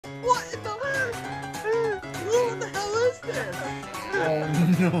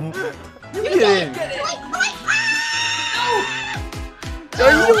no. You didn't get it.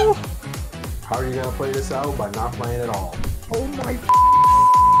 No. How are you gonna play this out? By not playing at all. Oh my.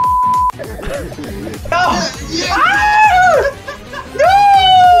 No.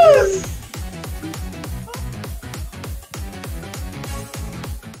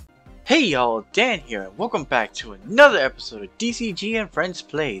 Hey y'all, Dan here, and welcome back to another episode of DCG and Friends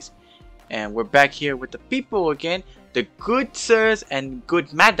Plays. And we're back here with the people again, the good sirs and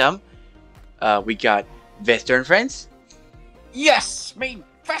good madam. We got Vester&Friends. Yes, me,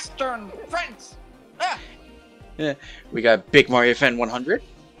 Vester&Friends. Ah. Yeah, we got Big Mario Fan 100.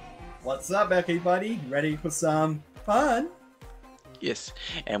 What's up, everybody? Ready for some fun? Yes,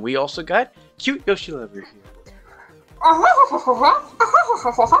 and we also got CuteYoshiLover here.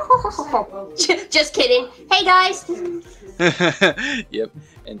 Just kidding. Hey guys. Yep,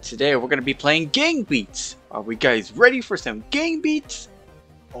 and today we're gonna be playing Gang Beats. Are we guys ready for some Gang Beats?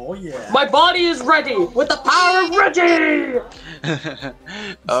 Oh yeah. My body is ready with the power of ready.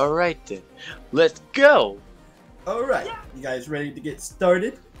 Alright then, let's go. Alright, you guys ready to get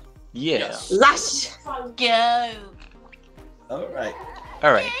started? Yeah. Let's go. Alright.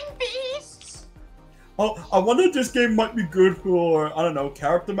 Alright. Oh, I wonder this game might be good for, I don't know,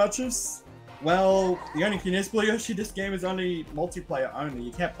 character matches? Well, the only thing is, Yoshi, this game is only multiplayer only.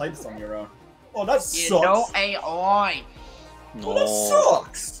 You can't play this on your own. Oh, that sucks. No AI. Oh, that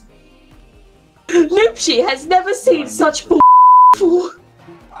sucks. Noopshi has never seen such bull before.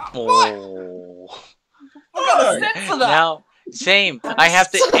 Oh. I got a set for that. Now, same. I have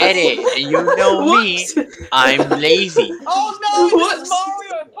to edit, and you know me. I'm lazy. Oh no, this is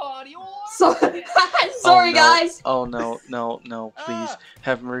Mario Party. Sorry, Oh, no. guys. Oh no, please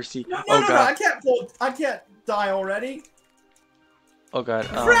have mercy. No, Oh no, god. I can't die already. Oh god.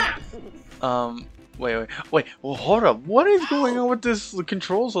 Crap! Wait. Well, hold up. What is going on with this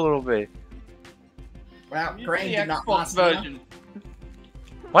controls a little bit? Well, Use Brain the did not Xbox pass version.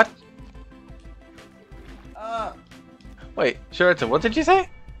 What? Wait, Sheraton, what did you say?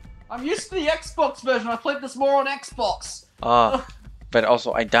 I'm used to the Xbox version. I played this more on Xbox. But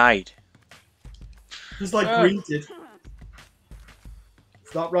also I died. Just like Green did.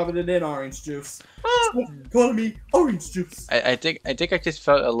 Stop rubbing it in, orange juice. Stop calling me orange juice. I think I just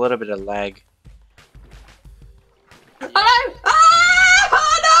felt a little bit of lag. Hello.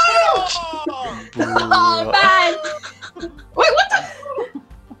 Oh no! Oh man! Wait, what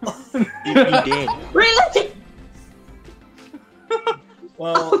the? He did. Really?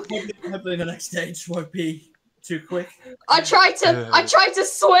 Well, hopefully the next stage won't be too quick. I tried to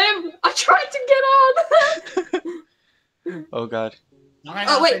swim. I tried to get on. Oh god.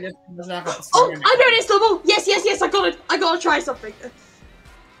 Oh wait. Oh, I know this level. Yes. I got it. I gotta try something.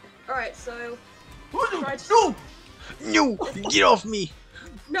 All right, so. No! Get off me!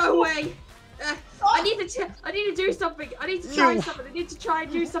 No way. I need to do something. I need to try something. I need to try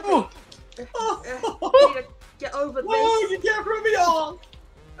and do something. I need to get over this. Whoa, you can't rub me off!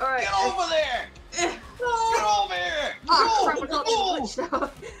 Alright. Get over there! Get over here! Oh, crap, I got glitched now.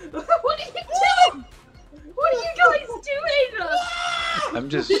 What are you doing? What are you guys doing? I'm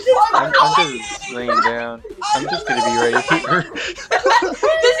just laying down. I'm just gonna be right here. This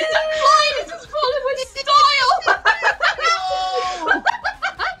isn't flying, this is falling with style!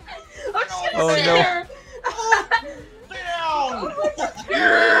 I'm just gonna sit here. Sit down!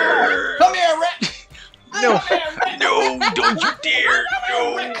 Come here, Rat! No, don't you dare! No!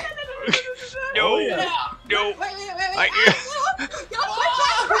 Wait.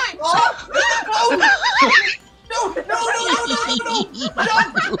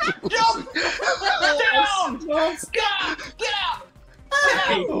 Jump! Down! Stop! Get out!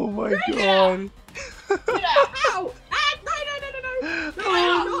 Oh my god! Get out! Ow!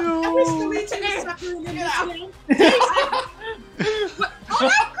 No!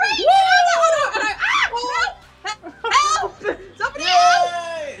 Help! Somebody help!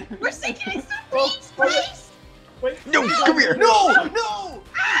 We're sinking in some beach, please! Wait, No, come here! No! Ow!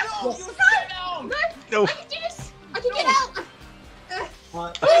 You sit down! No! I can do this! I can get out!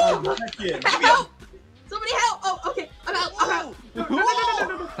 I'm back in. Help! Somebody help! Oh, okay. I'm out. No.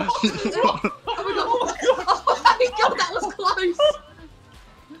 Oh my god, that was close!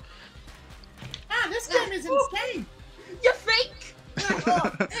 This game is insane! You're fake!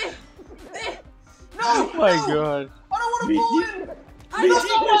 Oh my god! I don't want to fall in! This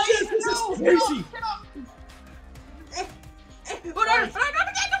is crazy! Oh no!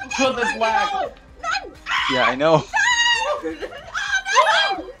 Put this lag. Yeah, I know.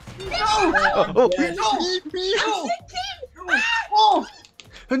 No! Oh. Oh! Help!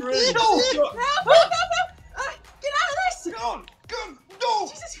 Get out of this! Come on! Come!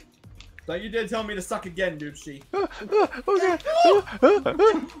 Jesus. Don't you dare tell me to suck again, Noobsy.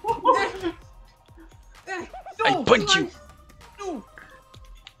 I punch you. No.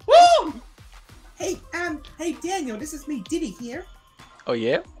 Woo! Hey Daniel, this is me, Diddy here. Oh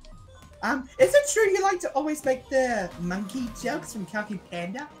yeah? Is it true you like to always make the monkey jokes from Calky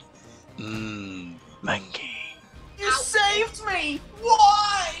Panda? Monkey. You saved me!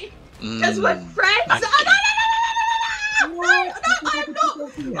 Why? Because we're friends! Monkey.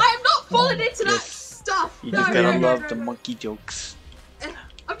 I am not falling into that stuff! You No, just no, gotta no, love no, the no. monkey jokes.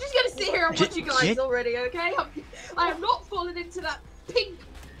 I'm just gonna sit here and watch you guys Get- already, okay? I am not falling into that pink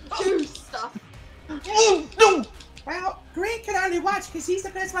juice stuff. No! Well, Green can only watch because he's the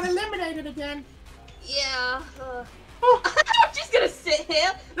first one eliminated again. Yeah. I'm just gonna sit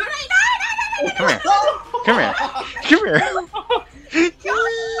here. No, no, no, no, Come here. Come here. Come here.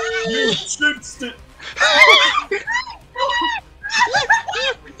 You jinxed it.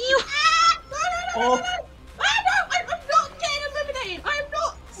 Oh. I'm not getting eliminated. I am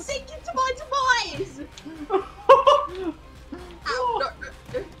not sinking to my demise. Ow, no.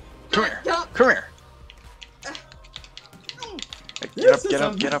 Come here. Get up. Come here. Get up, get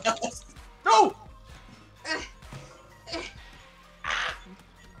up, get up. No!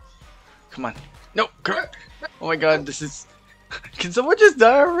 Come on. No, come here. Oh my god, this is... Can someone just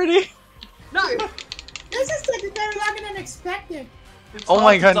die already? No. This is taking very longer than expected. It's Oh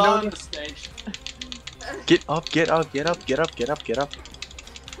my hard to God, die no. on the stage. Get up, get up, get up, get up, get up, get up.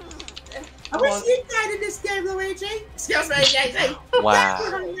 I wish you died in this game, Luigi. Excuse me, Daisy. Wow.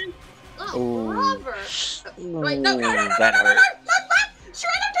 Oh, Ooh. brother. Wait, no, no, no, no, no, That no, no, hurt. no,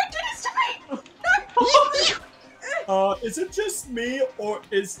 Shredder, don't do this to me. Is it just me, or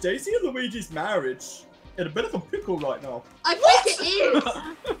is Daisy and Luigi's marriage in a bit of a pickle right now? I think it is.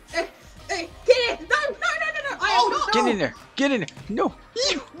 Get in. No, no, no, no, no. I am not. Get in there, get in there. No,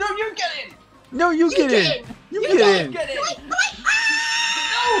 No, you get in! no, you get in. You get in. Get in!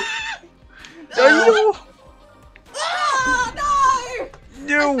 Are you? Ah, no.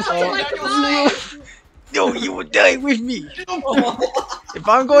 No. I felt like a No, you will die with me. If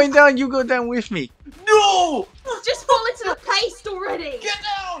I'm going down, you go down with me. No! Just fall into the paste already. Get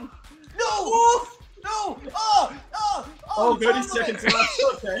down! No! No! Oh! Oh! Oh, 30 damn seconds it. left.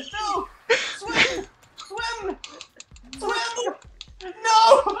 Okay. No! Swim! Swim! Swim! No!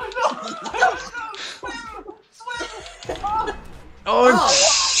 No! No! Swim! Swim! Oh!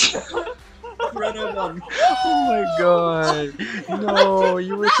 Oh, Shredder won. oh my god. No,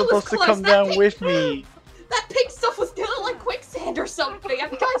 you were That was supposed to close. come That down pink- with me. That pink stuff was feeling like quicksand or something.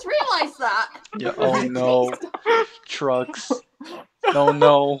 Have you guys realized that? Yeah, oh no. Trucks. No,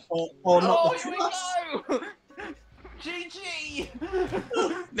 no. Oh, not Oh, the here we trucks. go!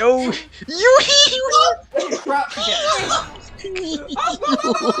 GG! No. You. Crouch again.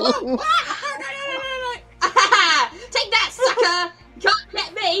 Take that, sucker! You can't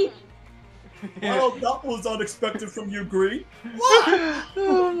get me! Well, that was unexpected from you, Green.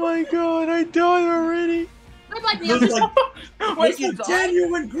 Oh my god, I died already. Don't like me, I'm Looks just... like, Wait, looks you like died?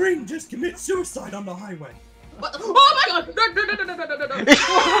 Daniel and Green just commit suicide on the highway. What the... Oh my god! No, no, no, no, no, no, no, no.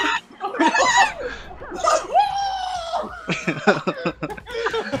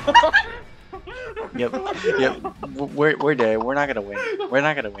 Yep, yep. We're dead. We're not gonna win. We're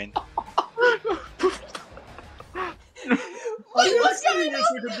not gonna win. I actually wish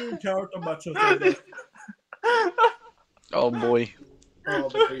we could do character matches on this. Oh boy. Oh,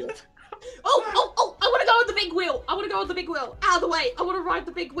 there we go. Oh! I want to go on the big wheel! I want to go on the big wheel! Out of the way! I want to ride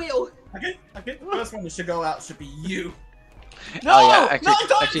the big wheel! Okay, the first one that should go out should be you. No! Oh, yeah, actually- no,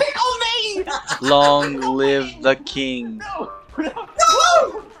 don't actually- pick on me! Long live the king. No!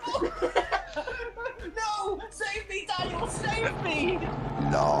 No! No! Save me, Daniel! Save me!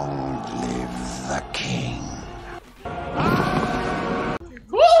 Long live the king.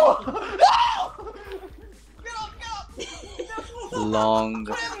 Woo! No! Get up! Get up! Long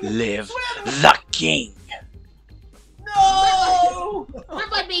live the king. No!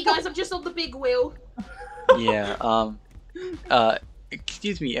 Don't mind me, guys. I'm just on the big wheel. Yeah.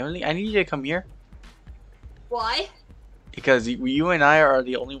 Excuse me, Emily. I need you to come here Why? because you and I are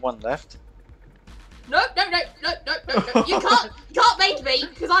the only one left. No. You can't make me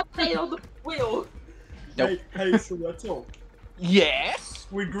because I'm staying on the wheel. Nope. Hey, Shredder. Yes?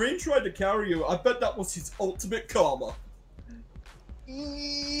 When Green tried to carry you, I bet that was his ultimate karma.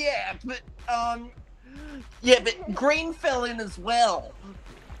 Yeah, but, yeah, but Green fell in as well.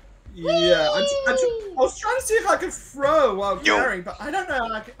 Yeah, I was trying to see if I could throw while carrying, but I don't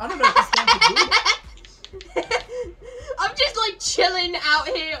know. I don't know if this game can do it. I'm just like chilling out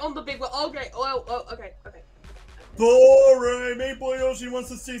here on the big wheel. Okay. Oh, okay. But boring. Maple Yoshi wants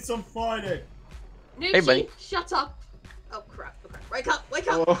to see some fighting. Nucci, Hey, buddy. shut up. Oh crap! Okay. Wake up! Wake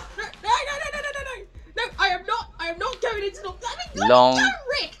up! Oh. No! No! I am not going into the. Long No,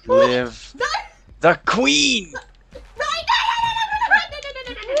 Rick! live No! the queen. No!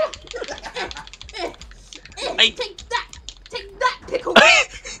 Take that! Take that, pickle!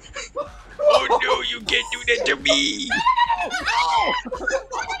 Oh no, you can't do that to me.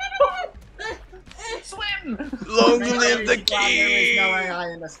 Swim! Long live the There is no king.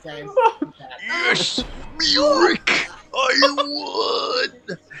 AI in this game. Yes, me Rick. I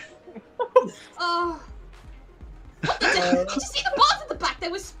won. Oh. Did you see the bars at the back? They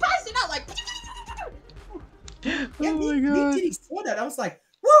were spazzing out like. Yeah, Oh my me god. Diddy saw that. I was like,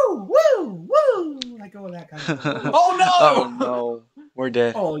 woo, woo, woo, like all that kind of stuff. Oh no! Oh no, we're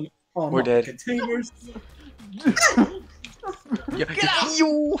dead. Oh, We're no, dead. Containers. Yeah. Get out!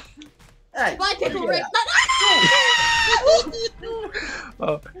 You. Hey, Bye, pickle yeah. Rick.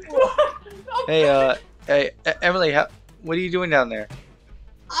 Oh. Hey, hey, Emily, what are you doing down there?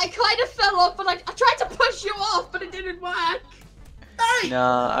 I kind of fell off, but I tried to push you off, but it didn't work. Hey,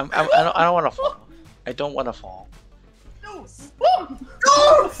 Nah, I don't want to fall. I don't want to fall. No!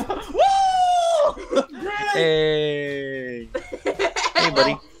 Hey. Hey,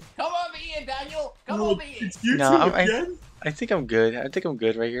 buddy. Come over here, Daniel! Come Oh, over here! it's you No, two again? I think I'm good. I think I'm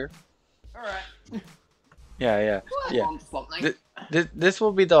good right here. Alright. Yeah. Yeah. On something. This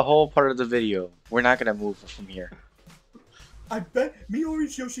will be the whole part of the video. We're not gonna move from here. I bet me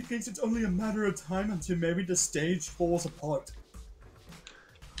Orange Yoshi thinks it's only a matter of time until maybe the stage falls apart.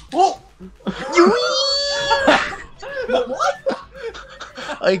 Oh!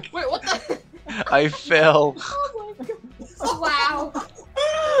 Like Wait, what the? I fell. Oh my god. Oh, wow.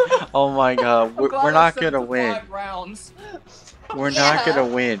 Oh my god. I'm glad We're I not saved gonna the win. 5 rounds. We're Yeah. not gonna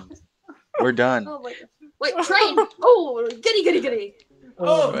win. We're done. Oh my god. Wait, train. Oh, goody.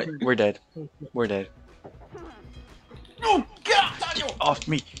 Oh! Right, we're dead. We're dead. No! Get out, Daniel! Off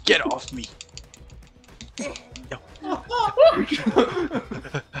me. Get off me.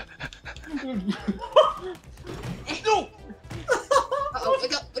 No! Uh-oh,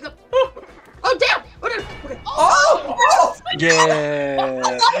 wake up. Oh, damn! Oh, no. Okay. Oh!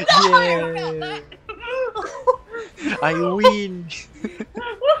 Yeah. Yeah. I win.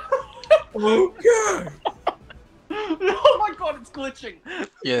 Okay! Oh my god, it's glitching!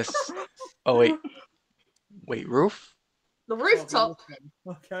 Yes. Oh wait. Wait, roof? The rooftop.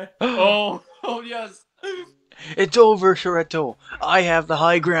 Okay. Oh yes! It's over, Sharetto. I have the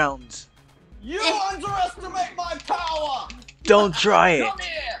high grounds. You underestimate my power! Don't try it. Come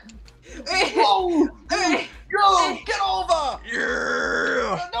here! Whoa! Go! Get over!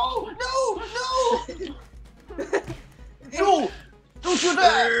 Yeah. No! No! Don't you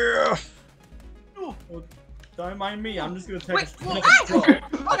dare! Yeah. Don't mind me, I'm just gonna take Wait, a wait, control.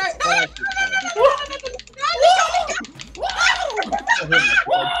 Oh, no.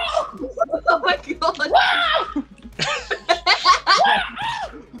 Oh my god.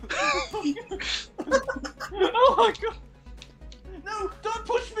 Oh my god! No! Don't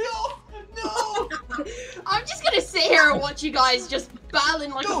push me off! No! I'm just gonna sit here and watch you guys just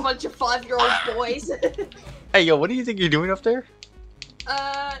battling like a bunch of 5-year-old boys. Hey, yo, what do you think you're doing up there?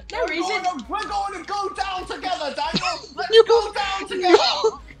 No reason. We're going to go down together, Daniel! Let's go down together!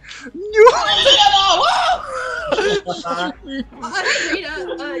 No. Together! Hey Rita,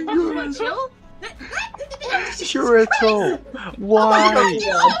 you wanna chill? Sharetto, why?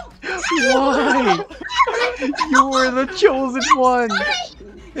 Why? You were the chosen one.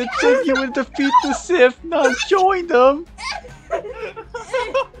 It said you would defeat the Sith, not join them. Wait,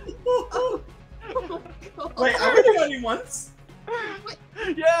 are we the only ones?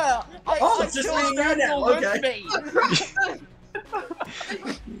 Yeah! Oh, it's just me and you now, okay.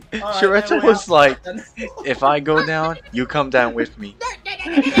 Alright, Sharetto then we was have- like, if I go down, you come down with me.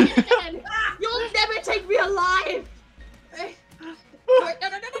 You'll never take me alive. Oh,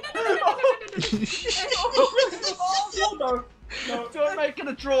 no. No. Don't make it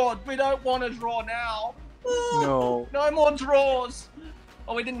a draw. We don't want a draw now. No, No more draws.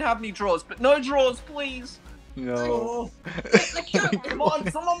 Oh, we didn't have any draws, but no draws, please. no. Come on,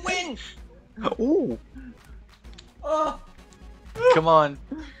 someone win. Ooh, Oh, come on.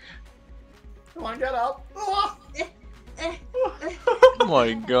 Come on, get up. Oh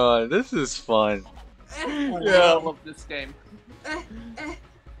my god, this is fun. yeah, I love this game.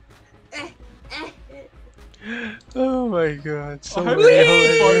 Oh my god, so I many hope we have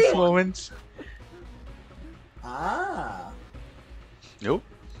hilarious fun. moments. Ah. Nope.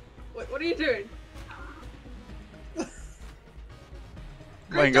 What are you doing?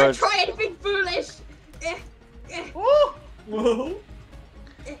 My Don't god. try anything foolish. Whoa.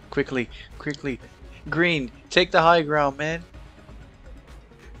 Quickly. Green, take the high ground, man.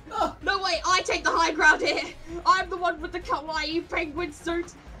 No way, I take the high ground here. I'm the one with the kawaii penguin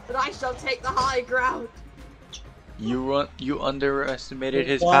suit, and I shall take the high ground. You underestimated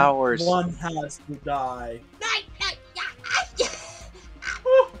his powers. One has to die.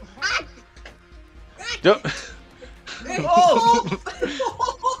 Don't- Oh!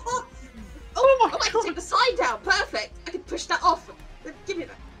 Oh, I can take the sign down. Perfect. I can push that off. Give me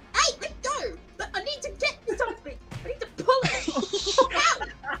that. Hey, let go. I need to get something. I need to pull it.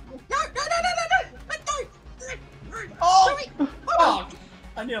 No. Let go. Oh! Sorry. Oh!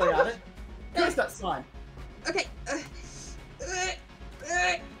 I nearly had it. Where's that sign? Okay.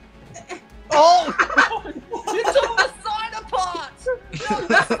 Oh! You took the sign apart!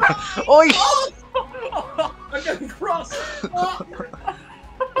 Oi! I'm getting cross. Oh.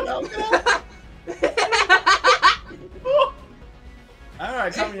 No.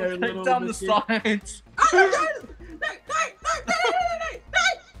 Alright, come here, Take little down the biscuit. signs.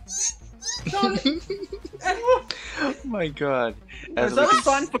 Oh my god. As Is we that a can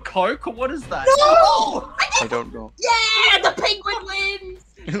sign for Coke or what is that? No! I don't know. Yeah, the penguin wins.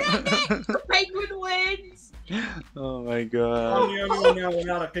 The penguin wins. Oh my I'm god. the only one now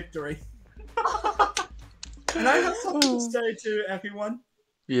without a victory. And I have something to say to everyone.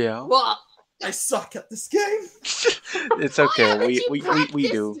 Yeah. What? I suck at this game. It's okay. haven't We you we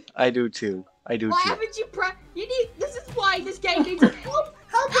do. practiced? I do too. I do Why too. haven't you You need. This is why this game needs help.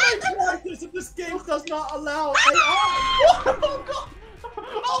 How can I practice if this game does not allow AI? Oh god!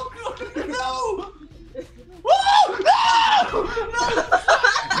 Oh god! No! Oh,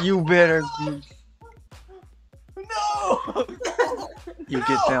 no! You better be. No! You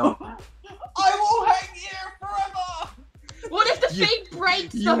get down. I will hang here forever! What if the You- thing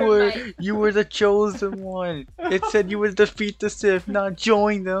breaks You though, were mate? you were the chosen one. It said you would defeat the Sith, not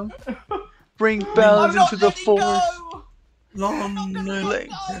join them. Bring I'm balance not into the letting Force. go! Long live Let-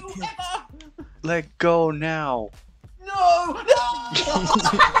 No, the king. ever! Let go now. No! No!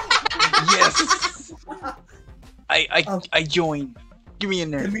 Yes. I join. Give me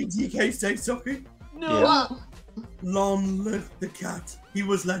in there. Can me DK say something? No! What? Long live the cat. He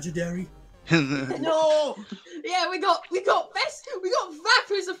was legendary. No! Yeah, we got Vest, we got Vap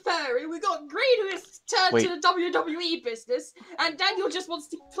who's a furry, we got Green who has turned Wait. to the WWE business, and Daniel just wants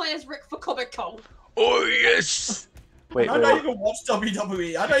to play as Rick for Comic Con. Oh yes. Wait, I wait, don't wait. even watch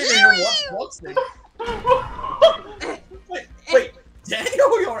WWE. I don't even watch boxing. Wait,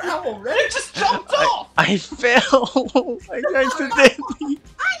 Daniel, you're out already? It just jumped off! I fell. I accidentally.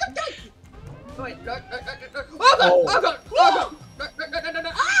 Wait, no. Oh god, oh god,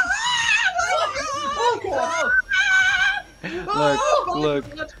 oh god. No. Oh god! Look,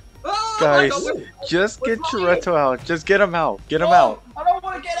 Oh, guys, my God, just get what's Toretto out. Just get him out. Get him No, out. I don't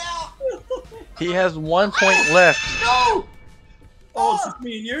want to get out! He has 1 point left. No! Oh, it's just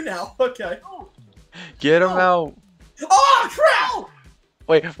me and you now. Okay. Get him out. Oh crap!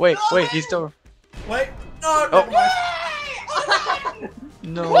 Wait. He's still. Wait. No, Oh.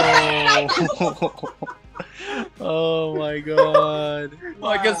 never mind. No. Oh my god.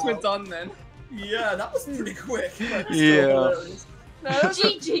 Well, I guess we're done then. Yeah, that was pretty quick. but still Yeah. hilarious. No, that's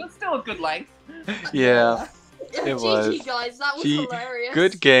GG. still a good length. Yeah. It GG, was. guys, that was Gee, hilarious.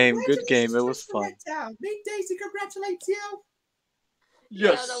 Good game. Good game. It was fun. Me, Daisy, congratulates you. Yeah,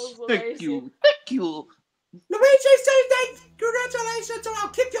 Yes, that was thank amazing. you. Thank you. Luigi saved it. Congratulations, or I'll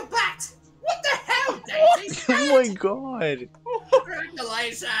kick your butt. What the hell, Daisy? Oh my god.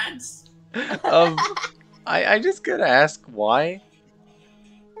 Congratulations. I just gotta ask why.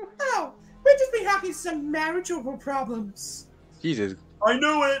 Oh, we're just be having some marital problems. Jesus. I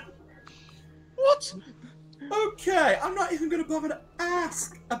knew it. What? Okay, I'm not even gonna bother to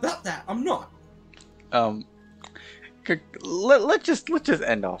ask about that. I'm not. Let's just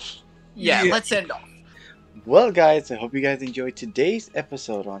end off. Yeah, Yeah. let's end off. Well, guys, I hope you guys enjoyed today's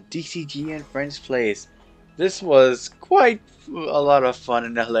episode on DCG and Friends Plays. This was quite a lot of fun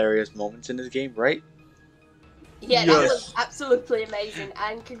and hilarious moments in this game, right? Yeah, that Yes. was absolutely amazing.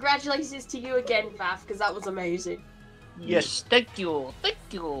 And congratulations to you again, Vav, because that was amazing. Yes, thank you. Thank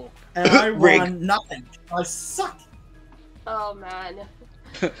you. And I Rig. won nothing. I suck. Oh man.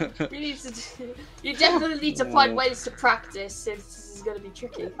 You definitely need to find ways to practice since this is going to be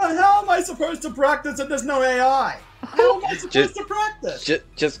tricky. How am I supposed to practice if there's no AI? How am I supposed Just- to practice?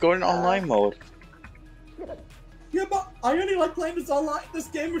 just go in online mode. Yeah, but I only like playing this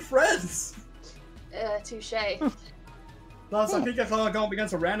game with friends. Touche. Plus, I think if I go up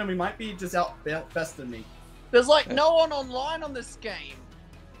against a random, he might be just out besting me. There's like no one online on this game.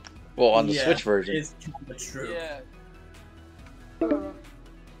 Well, on the Yeah, Switch version. It's kind of true. Yeah.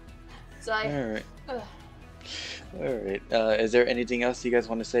 So, Alright. Alright. Is there anything else you guys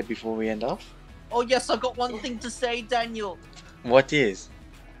want to say before we end off? Oh yes, I've got one thing to say, Daniel. What is?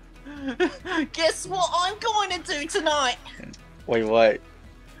 Guess what I'm going to do tonight? Wait, what?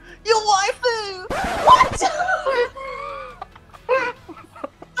 Your waifu! what?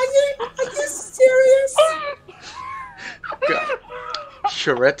 Are you serious?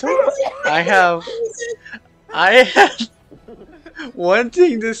 Shreto? I have one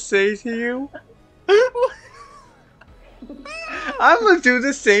thing to say to you. I'm gonna do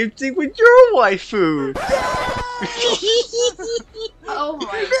the same thing with your waifu. Oh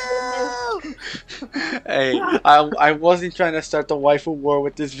my goodness. Hey, I wasn't trying to start the waifu war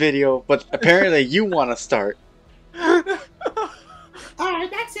with this video, but apparently you want to start.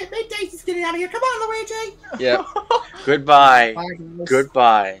 Alright, that's it. Midday's getting out of here. Come on, Luigi. Yep. Goodbye. Bye, guys.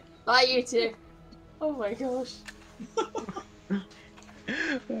 Goodbye. Bye, you two. Oh my gosh.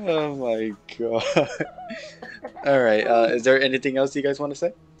 Oh my god. Alright, is there anything else you guys want to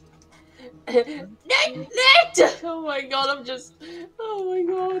say? Net! Oh my god, I'm just. Oh my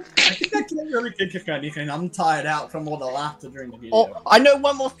god. I think I can't really think of anything. I'm tired out from all the laughter during the video. Oh, I know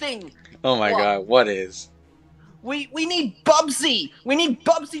one more thing. Oh my What? god, what is? We need Bubsy. We need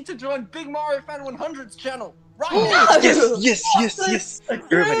Bubsy to join Big Mario Fan 100's channel right now. Yes.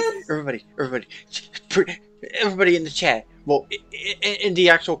 Everybody in the chat. Well, in the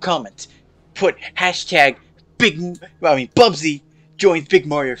actual comments, put hashtag Bubsy joins Big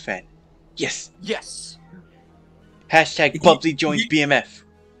Mario Fan. Yes. Yes. Hashtag Bubsy joins BMF.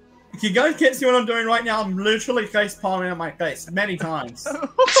 If you guys can't see what I'm doing right now, I'm literally face palming on my face many times.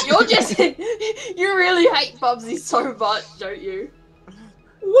 You're just. You really hate Bubsy so much, don't you?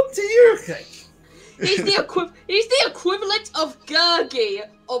 What do you think? He's the equivalent of Gurgi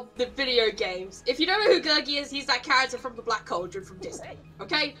of the video games. If you don't know who Gurgi is, he's that character from the Black Cauldron from Disney.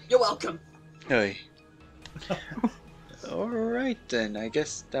 Okay? You're welcome. Hey. Alright then, I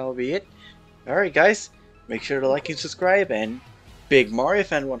guess that'll be it. Alright guys, make sure to like and subscribe, and Big Mario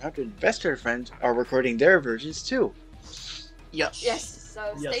Fan 100 and Vester&Friends are recording their versions too. Yes. Yes,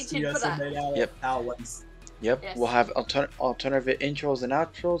 so stay tuned for that. Yep. Our ones. Yep, Yes. we'll have alternative intros and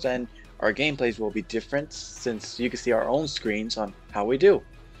outros, and our gameplays will be different since you can see our own screens on how we do.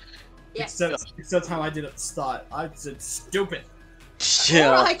 Yes. Except how I did at the start. I did stupid.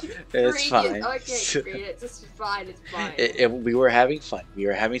 Yeah, I can it's read fine. it. Okay, read it. It's fine. It's fine. We were having fun. We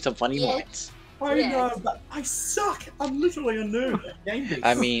were having some funny Yeah. moments. I Yes. know, but I suck. I'm literally a noob at game beats.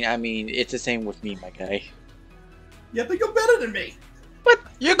 I mean, it's the same with me, my guy. Yeah, but you're better than me.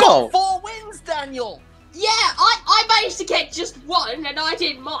 You got 4 wins, Daniel. Yeah, I managed to get just one, and I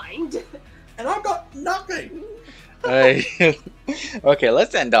didn't mind. And I've got nothing. Hey. Okay,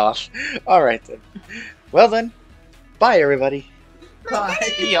 let's end off. Alright then. Well then, bye everybody. Bye.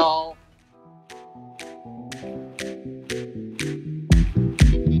 Y'all.